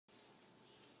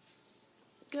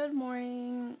Good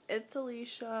morning, it's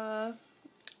Alicia,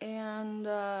 and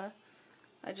I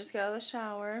just got out of the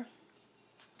shower.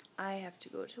 I have to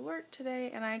go to work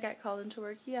today, and I got called into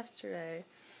work yesterday.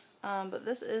 But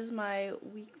this is my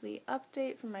weekly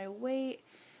update for my weight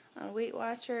on Weight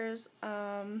Watchers.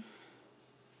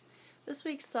 This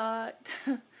week sucked.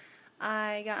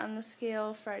 I got on the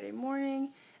scale Friday morning,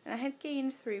 and I had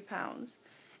gained 3 pounds.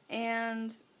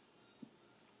 And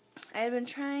I had been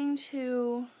trying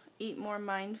to eat more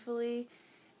mindfully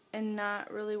and not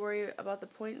really worry about the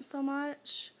points so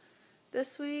much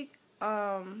this week.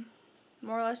 More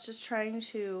or less just trying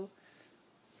to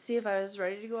see if I was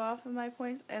ready to go off of my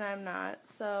points, and I'm not.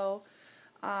 So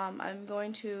I'm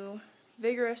going to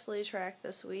vigorously track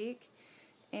this week,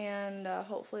 and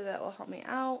hopefully that will help me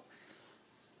out.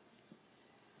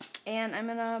 And I'm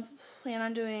going to plan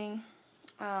on doing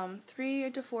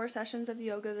 3 to 4 sessions of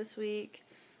yoga this week,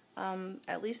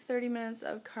 at least 30 minutes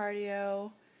of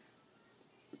cardio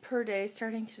per day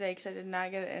starting today because I did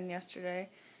not get it in yesterday.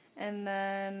 And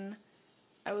then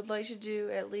I would like to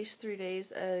do at least 3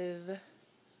 days of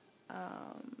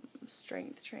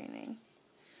strength training.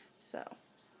 So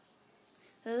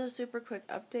this is a super quick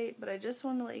update, but I just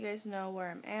want to let you guys know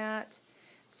where I'm at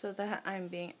so that I'm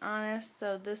being honest.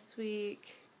 So last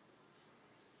week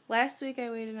I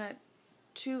weighed in at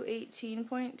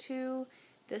 218.2.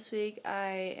 This week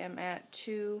I am at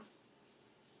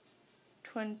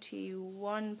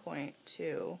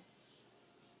 221.2.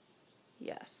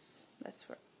 Yes, that's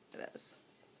where it is.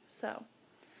 So,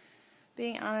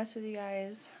 being honest with you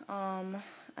guys, I'm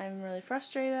really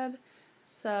frustrated,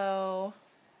 so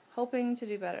hoping to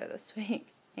do better this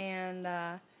week. And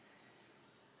I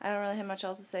don't really have much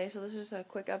else to say, so this is just a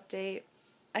quick update.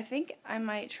 I think I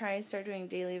might try and start doing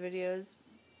daily videos,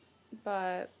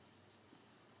 but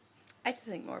I have to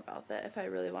think more about that if I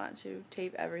really want to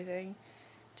tape everything,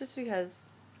 just because,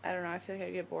 I don't know, I feel like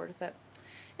I'd get bored with it.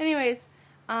 Anyways,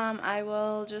 I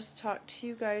will just talk to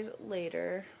you guys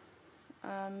later,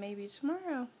 maybe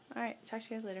tomorrow. Alright, talk to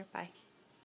you guys later. Bye.